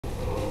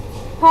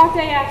part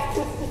I asked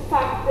us to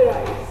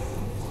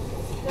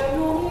factorise. Now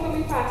normally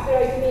when we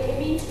factorise, it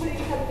means putting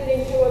something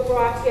into a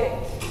bracket.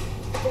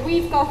 So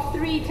we've got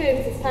three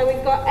terms this time.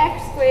 We've got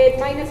x squared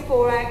minus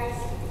 4x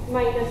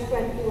minus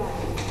 21.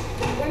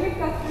 When we've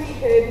got three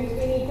terms,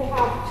 we need to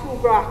have two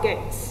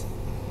brackets.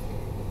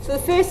 So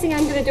the first thing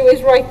I'm going to do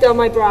is write down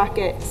my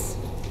brackets.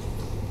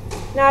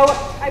 Now,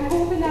 I'm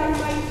hoping that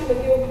reminds some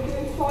of you of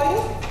doing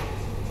FOIL.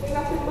 We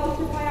have to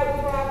multiply out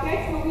the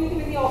brackets, but we're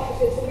doing the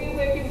opposite, so we're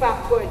working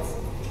backwards.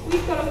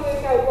 We've got to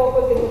work out what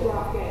goes in the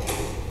bracket.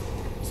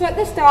 So at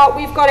the start,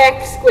 we've got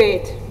x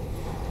squared.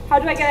 How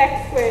do I get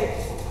x squared?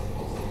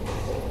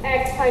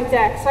 X times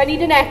x. So I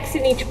need an x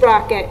in each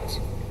bracket.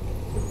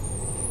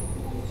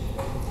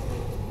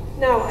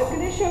 Now, I'm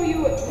going to show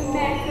you the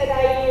method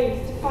I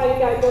use to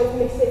find out those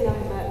missing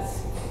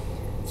numbers.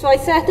 So I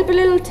set up a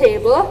little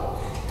table,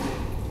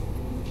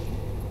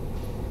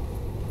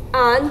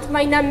 and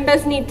my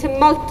numbers need to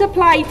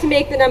multiply to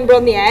make the number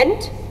on the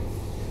end,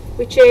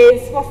 which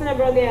is, what's the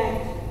number on the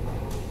end?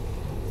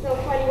 Still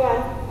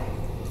 21.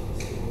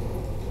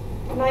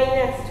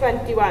 Minus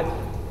 21.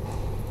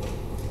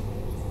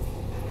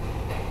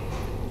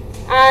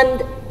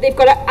 And they've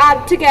got to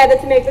add together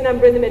to make the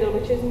number in the middle,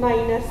 which is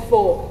minus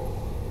 4.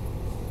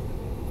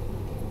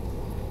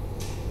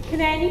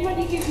 Can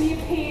anybody give me a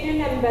pair of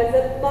numbers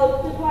that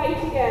multiply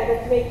together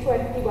to make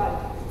 21?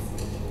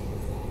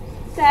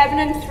 7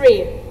 and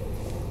 3.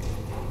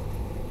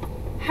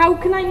 How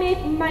can I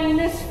make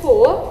minus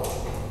 4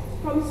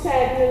 from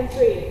 7 and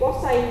 3?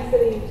 What signs do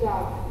they need to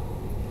have?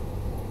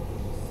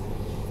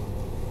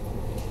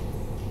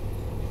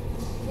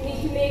 You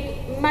need to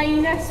make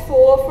minus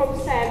 4 from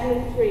 7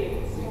 and 3.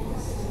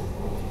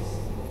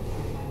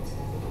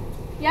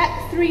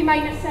 Yeah, 3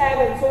 minus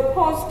 7. So a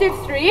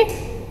positive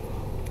 3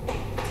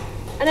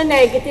 and a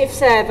negative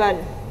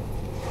 7.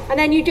 And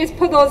then you just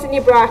put those in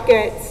your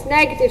brackets.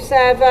 Negative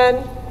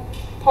 7,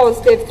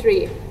 positive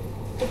 3.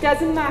 It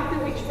doesn't matter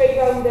which way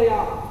round they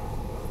are.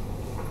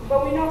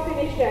 But we're not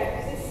finished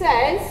yet, because it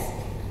says,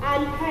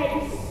 and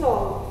hence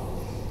solve.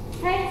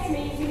 Hence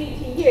means you need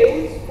to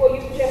use what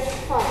you've just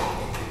found.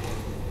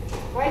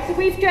 Right, so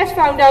we've just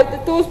found out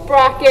that those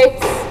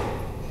brackets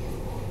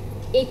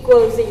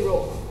equal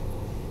 0.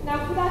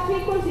 Now for that to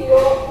equal 0,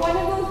 one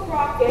of those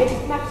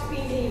brackets must be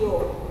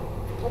 0.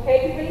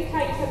 Okay, if you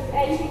times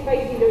anything by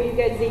 0, you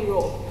get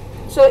 0.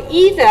 So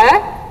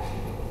either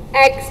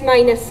x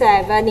minus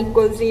 7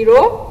 equals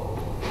 0,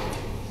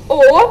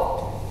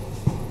 or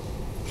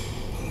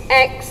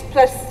x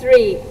plus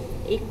 3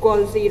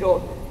 equals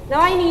 0.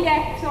 Now I need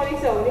x on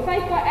its own. If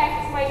I've got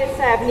x minus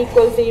 7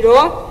 equals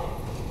 0,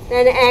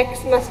 then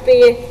x must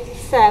be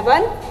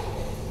 7.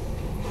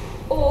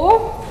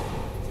 Or,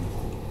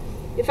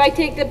 if I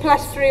take the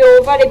plus 3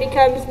 over, it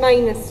becomes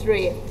minus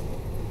 3.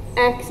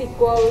 X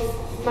equals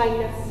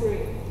minus 3.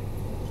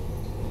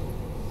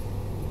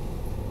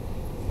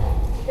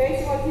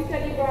 Okay, so once you've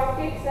done your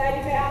brackets, then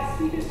if it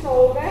asks you to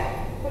solve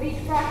it, put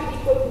each bracket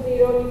equal to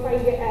 0 and you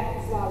find your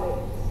x value.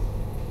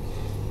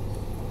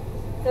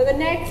 Now the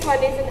next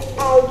one is an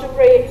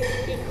algebraic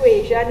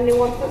equation and it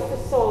wants us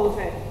to solve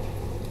it.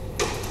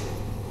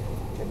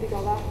 Have you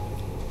got that?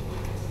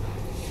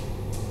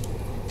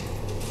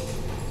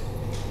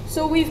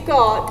 So we've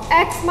got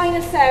x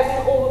minus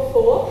 7 over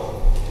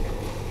 4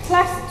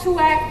 plus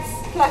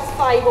 2x plus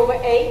 5 over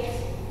 8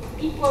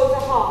 equals a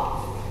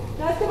half.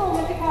 Now at the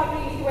moment I can't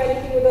really do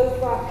anything with those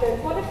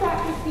fractions. What do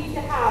fractions need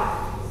to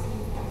have?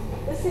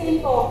 The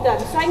same bottom.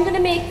 So I'm going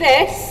to make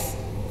this,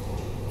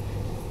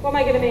 what am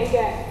I going to make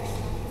it?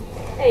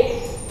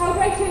 8. How do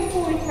I turn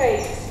 4 into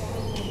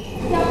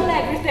 8? Double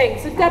everything.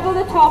 So double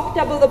the top,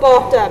 double the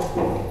bottom.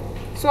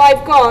 So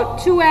I've got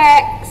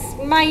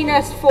 2x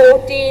minus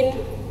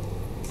 14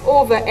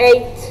 over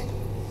 8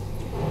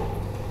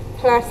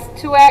 plus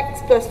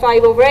 2x plus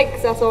 5 over 8,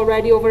 because that's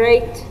already over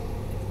 8.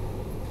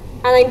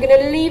 And I'm going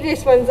to leave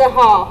this one as a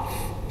half.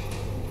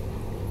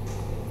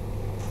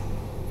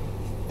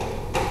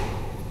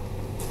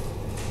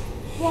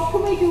 What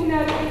can we do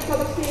now that we've got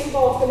the same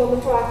bottom on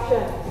the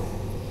fraction?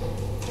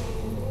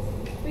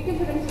 We can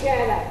put them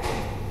together.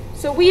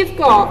 So we've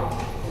got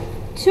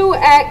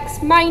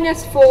 2x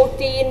minus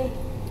 14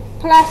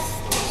 plus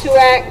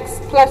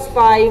 2x plus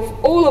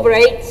 5 all over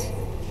 8.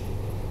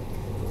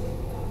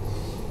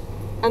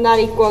 And that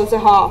equals a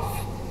half.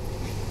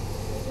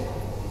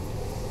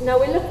 Now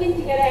we're looking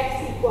to get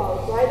x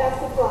equals, right? That's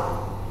the plan.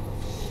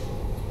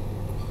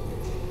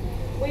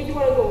 Where do you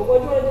want to go? What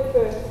do you want to do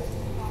first?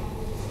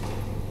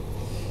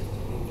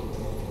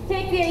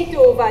 Take the 8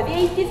 over. The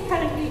 8 is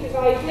currently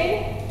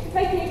dividing. If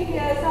I take it to the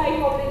other side,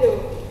 what will it do?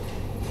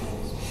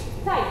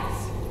 Times.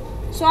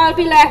 So I'll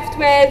be left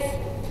with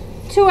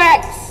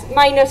 2x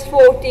minus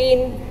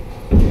 14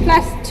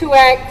 plus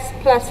 2x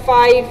plus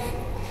 5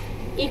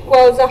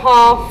 equals a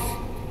half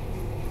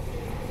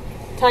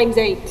times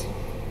 8.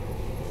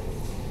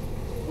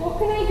 What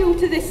can I do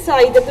to this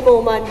side at the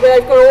moment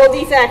where I've got all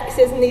these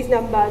x's and these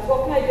numbers?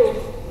 What can I do?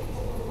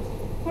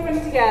 Put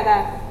them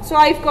together. So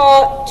I've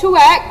got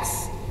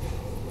 2x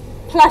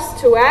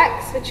plus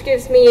 2x, which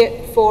gives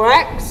me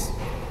 4x,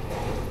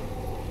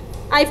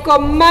 I've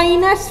got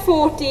minus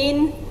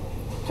 14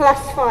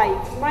 plus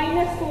 5.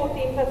 Minus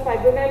 14 plus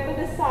 5. Remember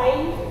the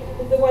sign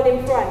is the one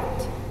in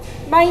front.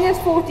 Minus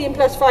 14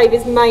 plus 5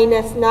 is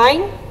minus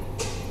 9.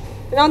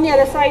 And on the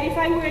other side, if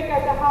I work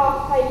out the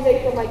half times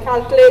 8 on my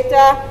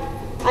calculator,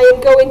 I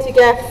am going to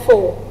get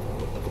 4.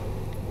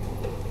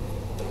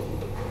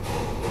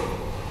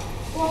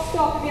 What's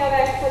stopping me on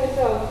x on its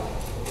own?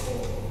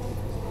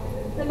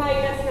 The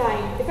minus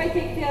 9. If I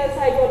take the other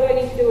side, what do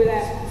I need to do with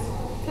it?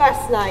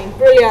 Plus 9.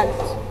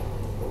 Brilliant.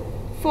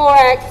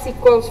 4x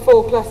equals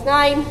 4 plus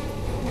 9.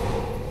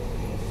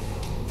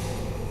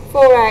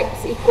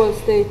 4x equals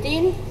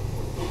 13. And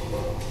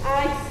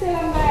I still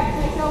am x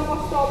on its own.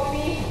 What's stopping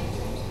me?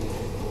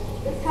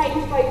 This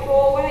times by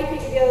 4. When I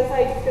take the other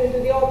side, it's going to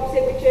do the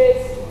opposite, which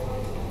is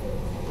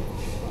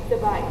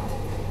divide.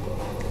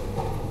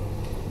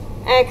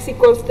 X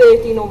equals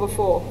 13 over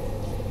 4.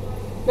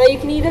 Now you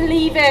can either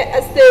leave it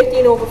as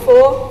 13 over 4,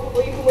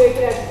 or you can work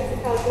it out with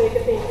the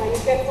calculator paper.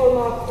 You get full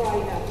marks for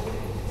either.